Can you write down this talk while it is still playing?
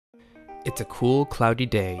It's a cool, cloudy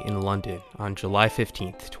day in London on July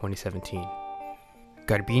 15th, 2017.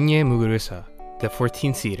 Garbiñe Muguruza, the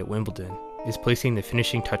 14th seed at Wimbledon, is placing the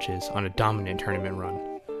finishing touches on a dominant tournament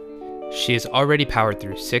run. She has already powered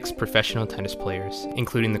through 6 professional tennis players,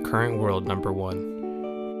 including the current world number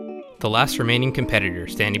 1. The last remaining competitor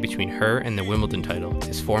standing between her and the Wimbledon title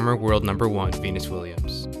is former world number 1 Venus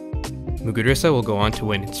Williams. Muguruza will go on to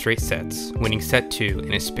win in straight sets, winning set 2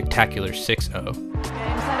 in a spectacular 6-0.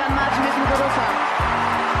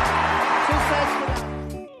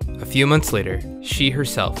 A few months later, she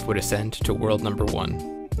herself would ascend to world number 1.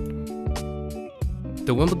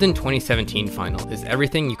 The Wimbledon 2017 final is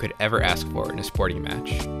everything you could ever ask for in a sporting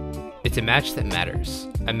match. It's a match that matters,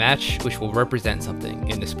 a match which will represent something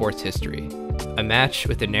in the sport's history, a match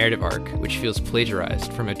with a narrative arc which feels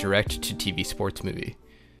plagiarized from a direct-to-TV sports movie.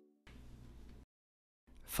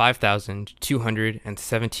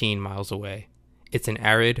 5,217 miles away, it's an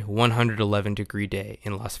arid 111-degree day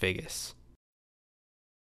in Las Vegas.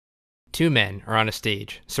 2 men are on a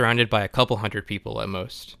stage, surrounded by a couple hundred people at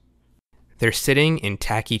most. They're sitting in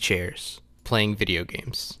tacky chairs, playing video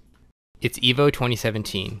games. It's EVO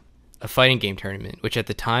 2017, a fighting game tournament which at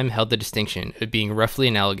the time held the distinction of being roughly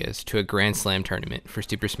analogous to a Grand Slam tournament for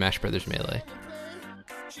Super Smash Bros. Melee.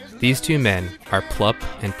 These 2 men are Plup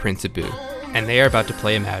and Princibu, and they are about to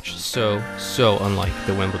play a match so unlike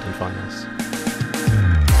the Wimbledon finals.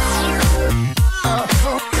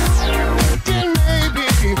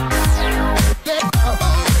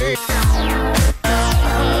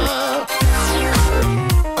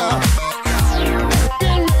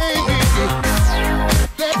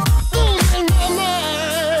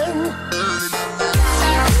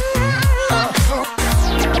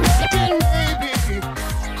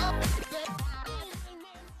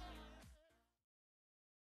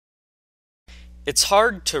 It's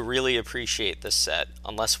hard to really appreciate this set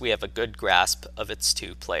unless we have a good grasp of its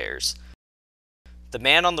 2 players. The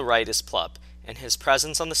man on the right is Plup, and his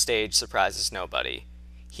presence on the stage surprises nobody.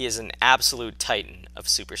 He is an absolute titan of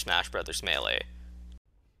Super Smash Bros. Melee.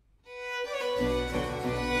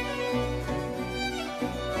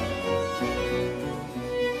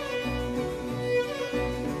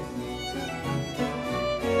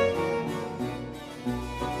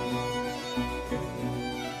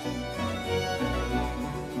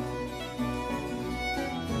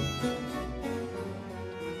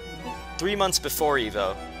 Three months before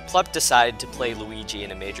EVO, Plup decided to play Luigi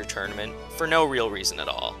in a major tournament for no real reason at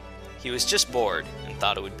all. He was just bored and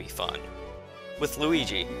thought it would be fun. With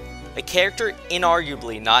Luigi, a character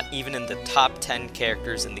inarguably not even in the top 10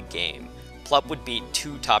 characters in the game, Plup would beat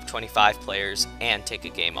 2 top 25 players and take a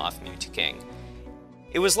game off Mewtwo King.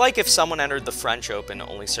 It was like if someone entered the French Open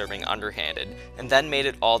only serving underhanded and then made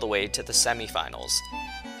it all the way to the semifinals.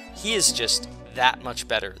 He is just that much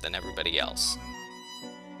better than everybody else.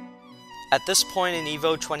 At this point in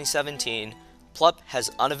EVO 2017, Plup has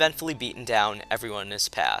uneventfully beaten down everyone in his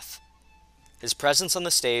path. His presence on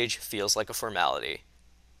the stage feels like a formality.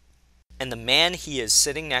 And the man he is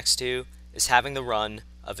sitting next to is having the run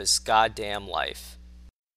of his goddamn life.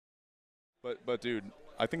 But dude,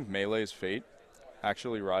 I think Melee's fate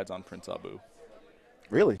actually rides on Prince Abu.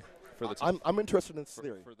 Really? For the I'm interested in this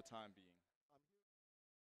theory. For the time being.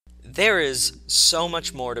 There is so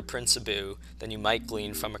much more to Prince Abu than you might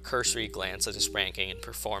glean from a cursory glance at his ranking and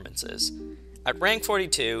performances. At rank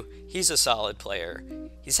 42, he's a solid player.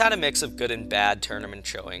 He's had a mix of good and bad tournament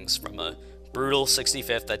showings, from a brutal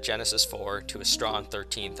 65th at Genesis 4 to a strong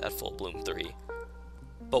 13th at Full Bloom 3.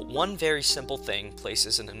 But one very simple thing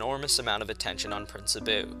places an enormous amount of attention on Prince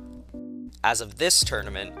Abu. As of this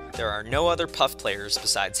tournament, there are no other Puff players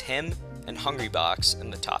besides him and Hungrybox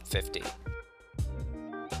in the top 50.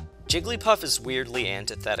 Jigglypuff is weirdly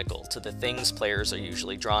antithetical to the things players are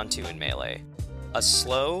usually drawn to in Melee. A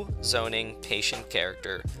slow, zoning, patient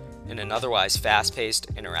character in an otherwise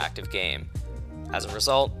fast-paced, interactive game. As a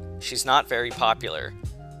result, she's not very popular.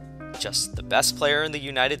 Just the best player in the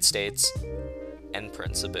United States, and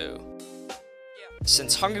Prince Abu.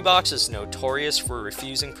 Since Hungrybox is notorious for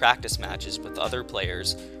refusing practice matches with other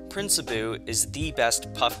players, Prince Abu is the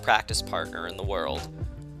best Puff practice partner in the world.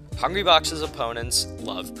 Hungrybox's opponents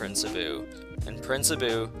love Prince Abu, and Prince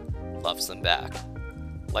Abu loves them back.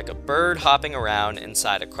 Like a bird hopping around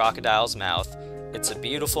inside a crocodile's mouth, it's a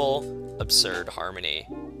beautiful, absurd harmony.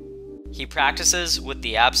 He practices with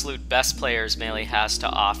the absolute best players Melee has to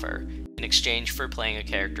offer, in exchange for playing a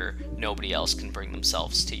character nobody else can bring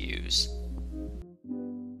themselves to use.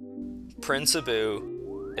 Prince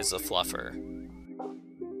Abu is a fluffer.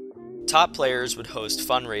 Top players would host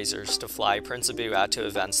fundraisers to fly Prince Abu out to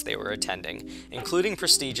events they were attending, including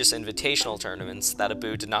prestigious invitational tournaments that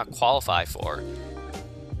Abu did not qualify for.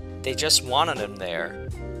 They just wanted him there,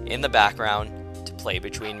 in the background, to play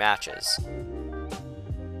between matches.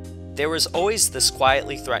 There was always this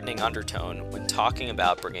quietly threatening undertone when talking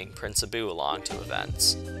about bringing Prince Abu along to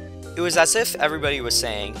events. It was as if everybody was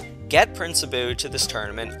saying, get Prince Abu to this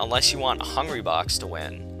tournament unless you want a Hungrybox to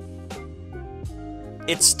win.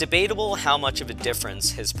 It's debatable how much of a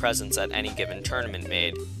difference his presence at any given tournament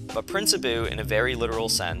made, but Prince Abu, in a very literal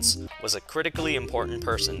sense, was a critically important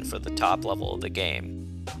person for the top level of the game.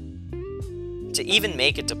 To even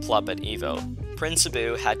make it to Plup at EVO, Prince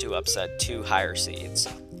Abu had to upset 2 higher seeds,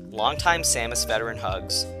 longtime Samus veteran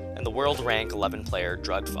Hugs and the world rank 11 player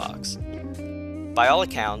Drug Fox. By all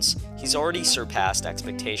accounts, he's already surpassed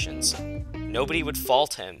expectations. Nobody would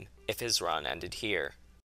fault him if his run ended here.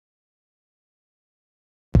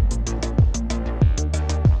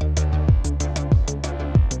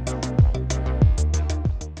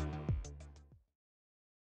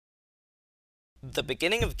 The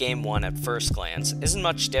beginning of Game 1 at first glance isn't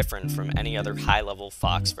much different from any other high-level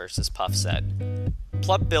Fox vs. Puff set.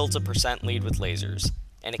 Plup builds a percent lead with lasers,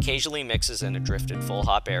 and occasionally mixes in a drifted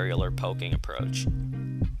full-hop aerial or poking approach.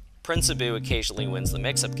 Prince Abu occasionally wins the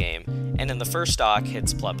mix-up game, and in the first stock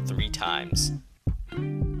hits Plup 3 times.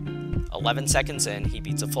 11 seconds in, he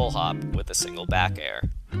beats a full hop with a single back air.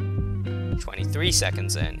 23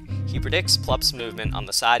 seconds in, he predicts Plup's movement on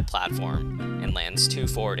the side platform and lands 2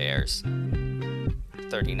 forward airs.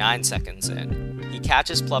 39 seconds in, he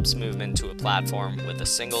catches Plup's movement to a platform with a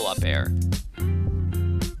single up air.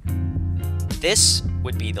 This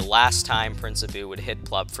would be the last time Prince Abu would hit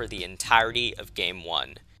Plup for the entirety of Game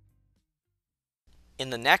 1. In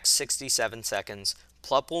the next 67 seconds,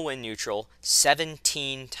 Plup will win neutral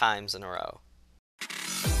 17 times in a row.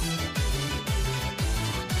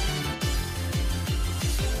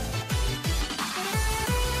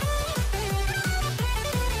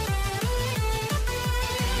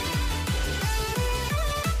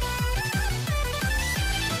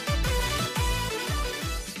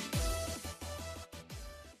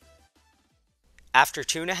 After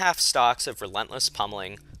 2.5 stocks of relentless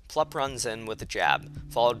pummeling, Plup runs in with a jab,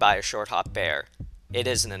 followed by a short hop bear. It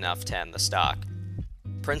isn't enough to end the stock.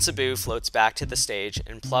 Prince Abu floats back to the stage,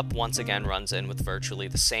 and Plup once again runs in with virtually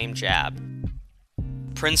the same jab.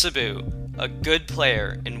 Prince Abu, a good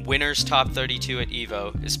player and winner's top 32 at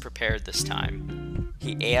EVO, is prepared this time.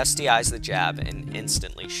 He ASDIs the jab and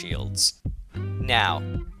instantly shields. Now,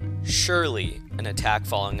 surely an attack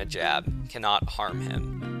following a jab cannot harm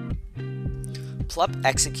him. Plup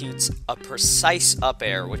executes a precise up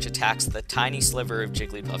air which attacks the tiny sliver of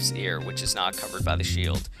Jigglypuff's ear, which is not covered by the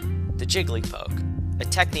shield, the Jiggly Poke, a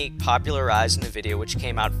technique popularized in a video which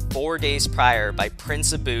came out 4 days prior by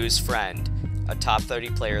Prince Abu's friend, a top 30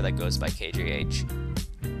 player that goes by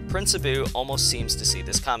KJH. Prince Abu almost seems to see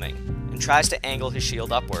this coming, and tries to angle his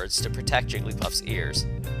shield upwards to protect Jigglypuff's ears,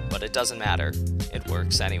 but it doesn't matter, it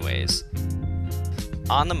works anyways.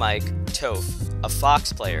 On the mic, Toph, a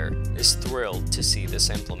Fox player, is thrilled to see this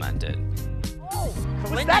implemented. Oh,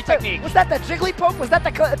 was that the Jiggly Poke? Was that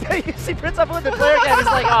the you see Prince Abu in the player again? He's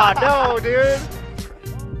like, oh no, dude.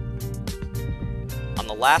 On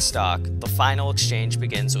the last stock, the final exchange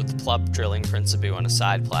begins with Plup drilling Prince Abu on a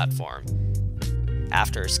side platform.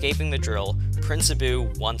 After escaping the drill, Prince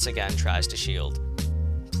Abu once again tries to shield.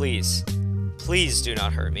 Please, please do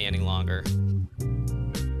not hurt me any longer.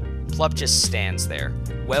 Plup just stands there,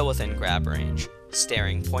 well within grab range,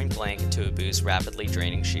 staring point blank into Abu's rapidly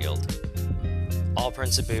draining shield. All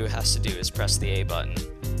Prince Abu has to do is press the A button.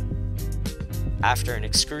 After an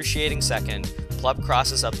excruciating second, Plup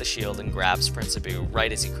crosses up the shield and grabs Prince Abu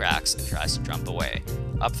right as he cracks and tries to jump away,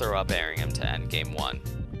 up throw up airing him to end Game 1.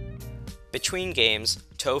 Between games,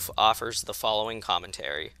 Toph offers the following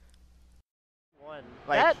commentary.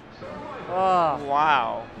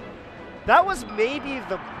 Wow. That was maybe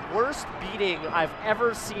the worst beating I've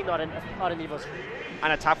ever seen on an EVO stream.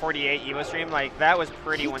 On a top 48 EVO stream, like, that was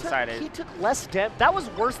pretty one-sided. He took less damage. That was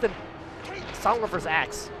worse than Songlover's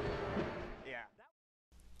Axe. Yeah.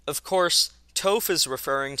 Of course, Toph is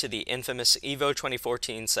referring to the infamous EVO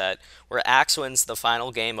 2014 set, where Axe wins the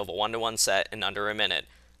final game of a 1-to-1 set in under a minute,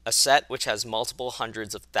 a set which has multiple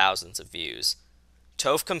hundreds of thousands of views.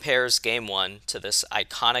 Toph compares Game 1 to this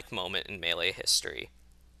iconic moment in Melee history.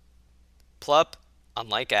 Plup,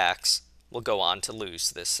 unlike Axe, will go on to lose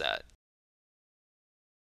this set.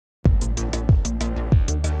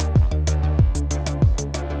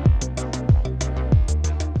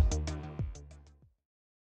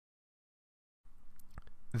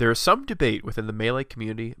 There is some debate within the Melee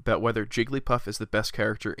community about whether Jigglypuff is the best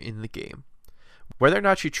character in the game. Whether or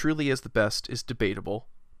not she truly is the best is debatable,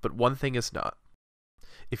 but one thing is not.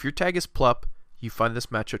 If your tag is Plup, you find this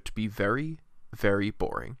matchup to be very, very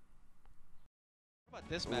boring. What about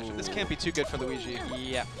this matchup? This can't be too good for Luigi.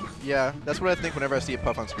 Yeah. Yeah, that's what I think whenever I see a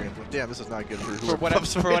Puff on screen. I'm like, damn, this is not good for whatever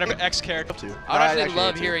X character. I would actually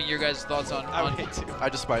love hearing your guys' thoughts on. I would hate to. I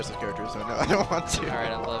despise this character, so no, I don't want to. All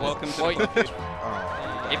right, I love Welcome it. to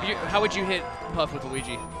the If you, how would you hit Puff with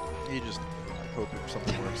Luigi? You just hope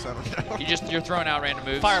something works. I don't know. You're throwing out random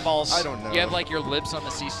moves. Fireballs. I don't know. You have like your lips on the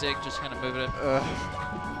C stick, just kind of moving it.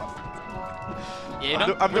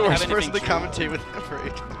 Yeah, I'm the really worst have person to anything commentate with ever.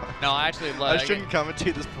 No, I actually love. I shouldn't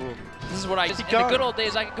commentate this pool. This is what I. In the good old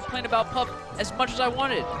days, I could complain about Puff as much as I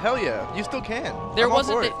wanted. Hell yeah, you still can. There I'm all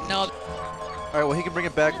wasn't for the, it. no. All right, well he can bring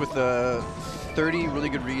it back with 30 really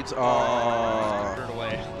good reads.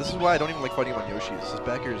 This is why I don't even like fighting him on Yoshi's. His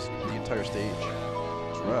back air is the entire stage.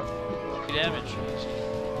 It's rough. Damage.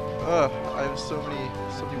 I have so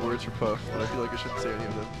many words for Puff, but I feel like I shouldn't say any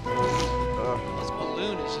of them. This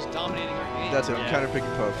balloon is just dominating our game. That's it. I'm counter picking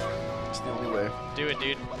Puff. It's the only way. Do it,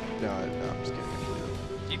 dude. No, I'm just kidding. Actually,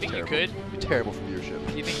 Do you think you terrible. could? It'd be terrible for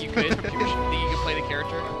viewership. You think you could? You think you could play the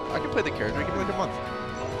character? I can play the character. Give me like a month.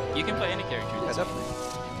 You can play any character. Yeah, definitely.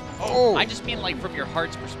 Oh! I just mean like from your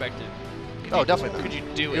heart's perspective. Could Oh, you, definitely not. Could you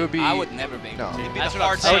do it? It would be. I would never be. No. It'd be That's the what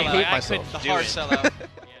hard I'm saying. I would hate Like, myself. The do hard it. sellout.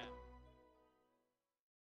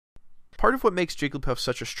 Part of what makes Jigglypuff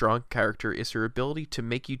such a strong character is her ability to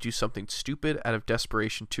make you do something stupid out of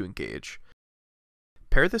desperation to engage.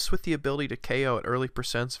 Pair this with the ability to KO at early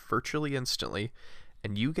percents virtually instantly,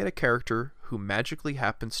 and you get a character who magically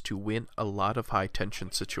happens to win a lot of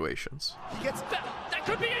high-tension situations. That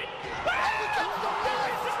could be it!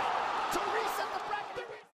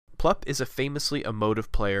 Plup is a famously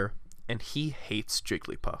emotive player, and he hates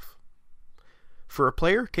Jigglypuff. For a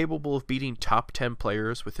player capable of beating top 10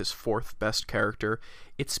 players with his 4th best character,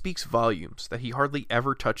 it speaks volumes that he hardly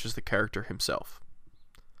ever touches the character himself.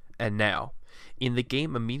 And now, in the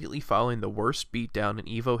game immediately following the worst beatdown in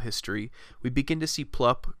EVO history, we begin to see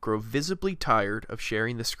Plup grow visibly tired of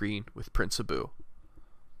sharing the screen with Prince Abu.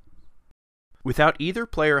 Without either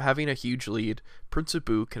player having a huge lead, Prince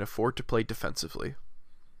Abu can afford to play defensively.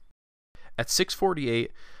 At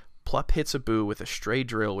 648, Plup hits Abu with a stray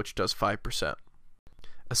drill which does 5%.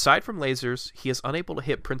 Aside from lasers, he is unable to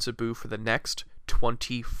hit Prince Abu for the next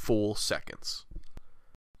 20 full seconds.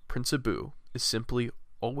 Prince Abu is simply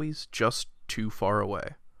always just too far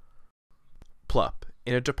away. Plup,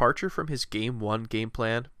 in a departure from his Game 1 game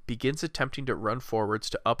plan, begins attempting to run forwards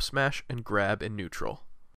to up smash and grab in neutral.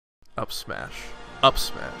 Up smash,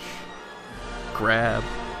 grab,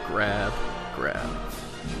 grab, grab.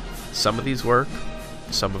 Some of these work,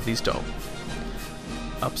 some of these don't.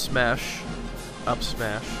 Up smash,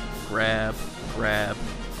 grab, grab,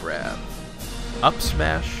 grab. Up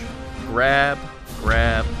smash, grab,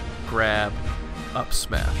 grab, grab, up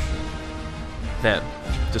smash. Then,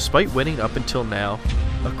 despite winning up until now,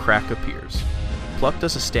 a crack appears. Plup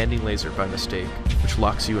does a standing laser by mistake, which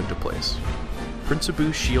locks you into place. Prince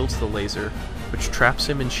Abu shields the laser, which traps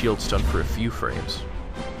him in shield stun for a few frames.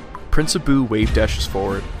 Prince Abu wave dashes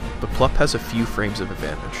forward, but Plup has a few frames of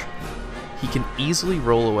advantage. He can easily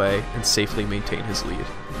roll away and safely maintain his lead.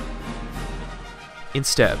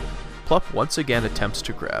 Instead, Plup once again attempts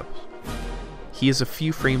to grab. He is a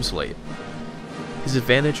few frames late. His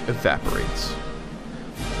advantage evaporates.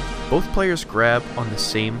 Both players grab on the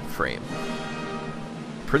same frame.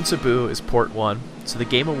 Prince Abu is port 1, so the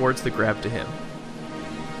game awards the grab to him.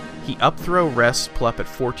 He up throw rests Plup at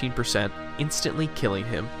 14%, instantly killing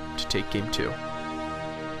him to take game 2.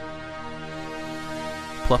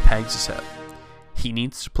 Plup hangs his head. He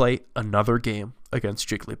needs to play another game against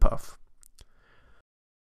Jigglypuff.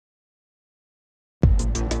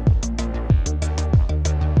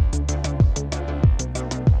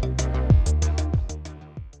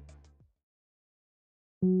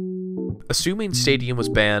 Assuming Stadium was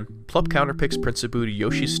banned, Plup counterpicks Prince Abu to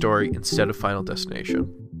Yoshi's Story instead of Final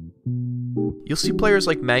Destination. You'll see players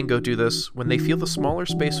like Mango do this when they feel the smaller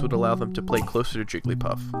space would allow them to play closer to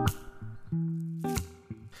Jigglypuff.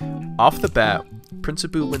 Off the bat, Prince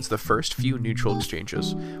Abu wins the first few neutral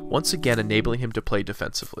exchanges, once again enabling him to play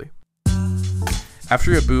defensively.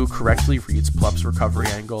 After Abu correctly reads Plup's recovery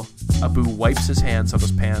angle, Abu wipes his hands on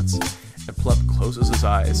his pants, and Plup closes his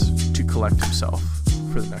eyes to collect himself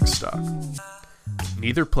for the next stock.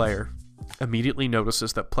 Neither player immediately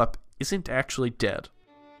notices that Plup isn't actually dead.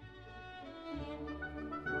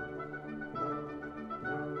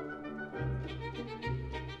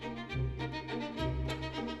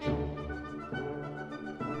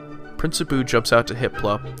 Principou jumps out to hit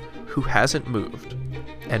Plup, who hasn't moved,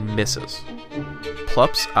 and misses.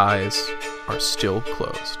 Plup's eyes are still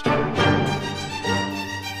closed.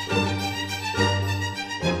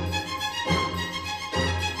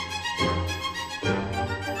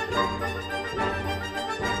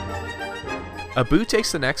 Abu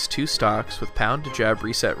takes the next 2 stocks with pound to jab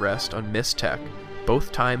reset rest on miss tech,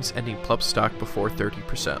 both times ending Plup's stock before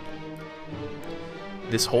 30%.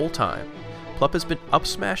 This whole time, Plup has been up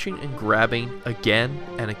smashing and grabbing again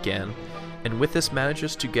and again, and with this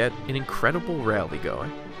manages to get an incredible rally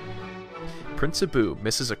going. Prince Abu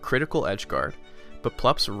misses a critical edge guard, but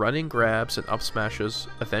Plup's running grabs and up smashes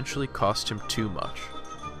eventually cost him too much.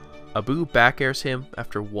 Abu back airs him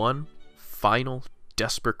after one final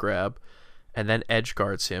desperate grab, and then edge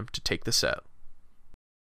guards him to take the set.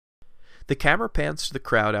 The camera pans to the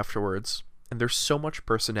crowd afterwards, and there's so much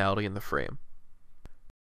personality in the frame.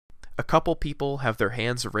 A couple people have their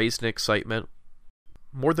hands raised in excitement.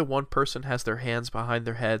 More than one person has their hands behind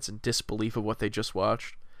their heads in disbelief of what they just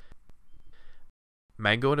watched.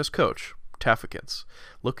 Mango and his coach, Tafikins,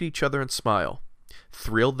 look at each other and smile,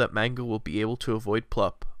 thrilled that Mango will be able to avoid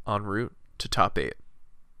Plup en route to top 8.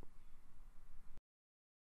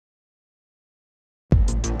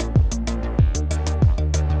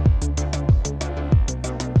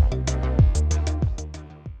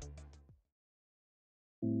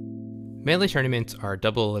 Melee tournaments are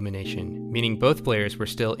double elimination, meaning both players were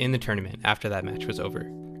still in the tournament after that match was over.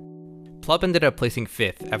 Plup ended up placing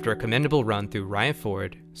 5th after a commendable run through Ryan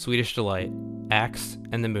Ford, Swedish Delight, Axe,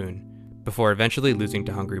 and the Moon, before eventually losing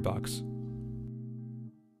to Hungrybox.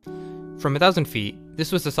 From 1,000 feet,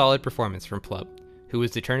 this was a solid performance from Plup, who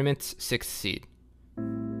was the tournament's 6th seed.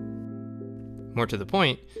 More to the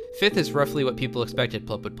point, 5th is roughly what people expected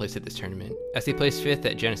Plup would place at this tournament, as he placed 5th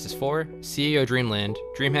at Genesis 4, CEO Dreamland,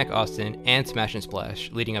 DreamHack Austin, and Smash and Splash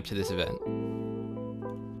leading up to this event.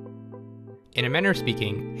 In a manner of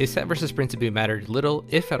speaking, his set versus Prince Abu mattered little,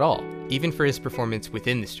 if at all, even for his performance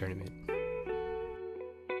within this tournament.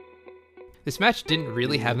 This match didn't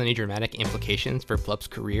really have any dramatic implications for Plup's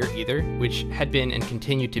career either, which had been and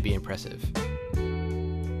continued to be impressive.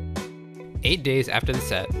 8 days after the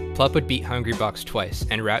set, Plup would beat Hungrybox twice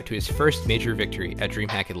en route to his first major victory at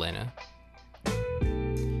DreamHack Atlanta.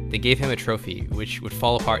 They gave him a trophy, which would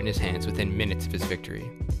fall apart in his hands within minutes of his victory.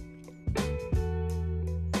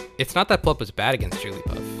 It's not that Plup was bad against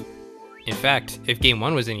Jigglypuff. In fact, if Game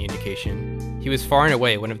 1 was any indication, he was far and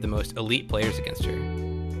away one of the most elite players against her.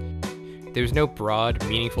 There was no broad,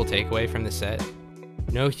 meaningful takeaway from the set,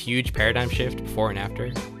 no huge paradigm shift before and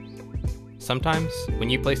after. Sometimes, when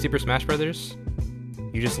you play Super Smash Bros.,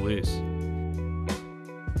 you just lose.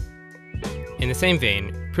 In the same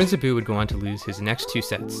vein, Prince Abu would go on to lose his next 2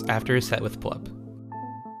 sets after his set with Plup,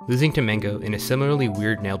 losing to Mango in a similarly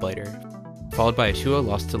weird nail-biter, followed by a 2-0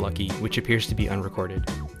 loss to Lucky, which appears to be unrecorded.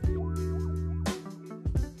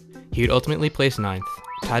 He would ultimately place 9th,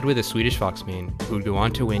 tied with a Swedish Foxmane, who would go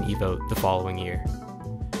on to win EVO the following year.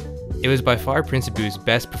 It was by far Prince Abu's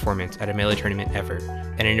best performance at a Melee tournament ever,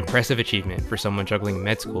 and an impressive achievement for someone juggling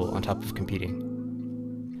med school on top of competing.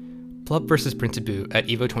 Plup vs Prince Abu at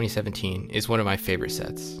EVO 2017 is one of my favorite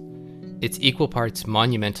sets. It's equal parts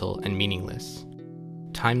monumental and meaningless,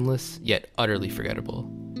 timeless yet utterly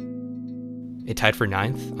forgettable. It tied for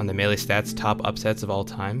 9th on the Melee Stats top upsets of all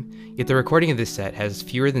time, yet the recording of this set has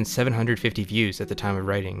fewer than 750 views at the time of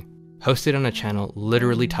writing, hosted on a channel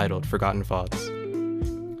literally titled Forgotten VODs.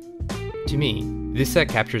 To me, this set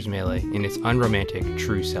captures Melee in its unromantic,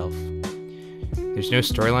 true self. There's no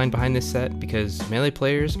storyline behind this set because Melee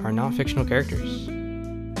players are not fictional characters.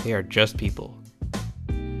 They are just people.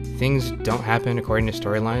 Things don't happen according to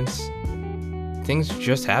storylines. Things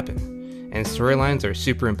just happen, and storylines are a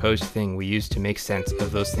superimposed thing we use to make sense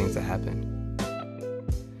of those things that happen.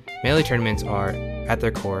 Melee tournaments are, at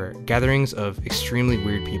their core, gatherings of extremely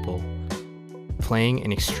weird people playing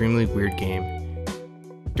an extremely weird game,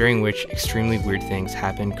 during which extremely weird things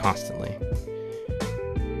happen constantly.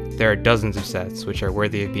 There are dozens of sets which are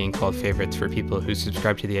worthy of being called favorites for people who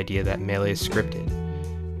subscribe to the idea that Melee is scripted,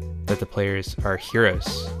 that the players are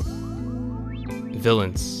heroes,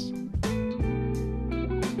 villains,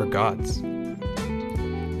 or gods.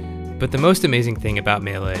 But the most amazing thing about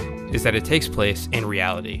Melee is that it takes place in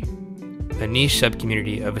reality, a niche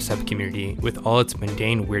subcommunity of a subcommunity with all its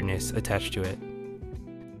mundane weirdness attached to it.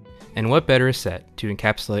 And what better a set to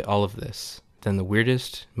encapsulate all of this than the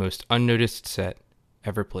weirdest, most unnoticed set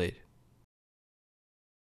ever played?